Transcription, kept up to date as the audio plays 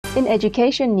In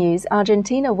education news,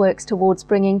 Argentina works towards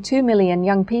bringing 2 million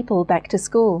young people back to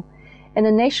school. In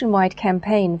a nationwide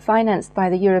campaign financed by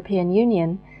the European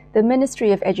Union, the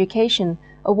Ministry of Education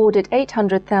awarded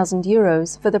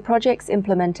 €800,000 for the project's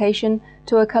implementation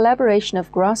to a collaboration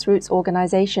of grassroots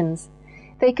organizations.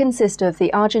 They consist of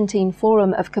the Argentine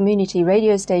Forum of Community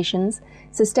Radio Stations,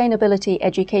 Sustainability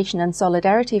Education and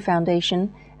Solidarity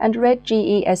Foundation, and Red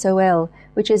GESOL,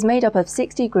 which is made up of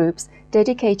 60 groups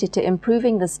dedicated to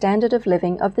improving the standard of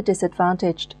living of the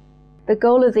disadvantaged. The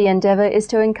goal of the endeavor is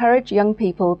to encourage young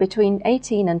people between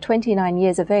 18 and 29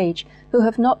 years of age who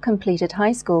have not completed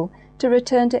high school to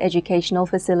return to educational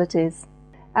facilities.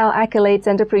 Our accolades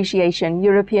and appreciation,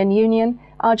 European Union,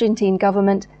 Argentine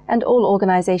government, and all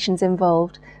organizations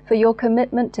involved, for your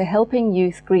commitment to helping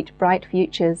youth greet bright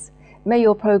futures. May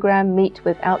your program meet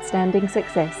with outstanding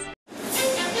success.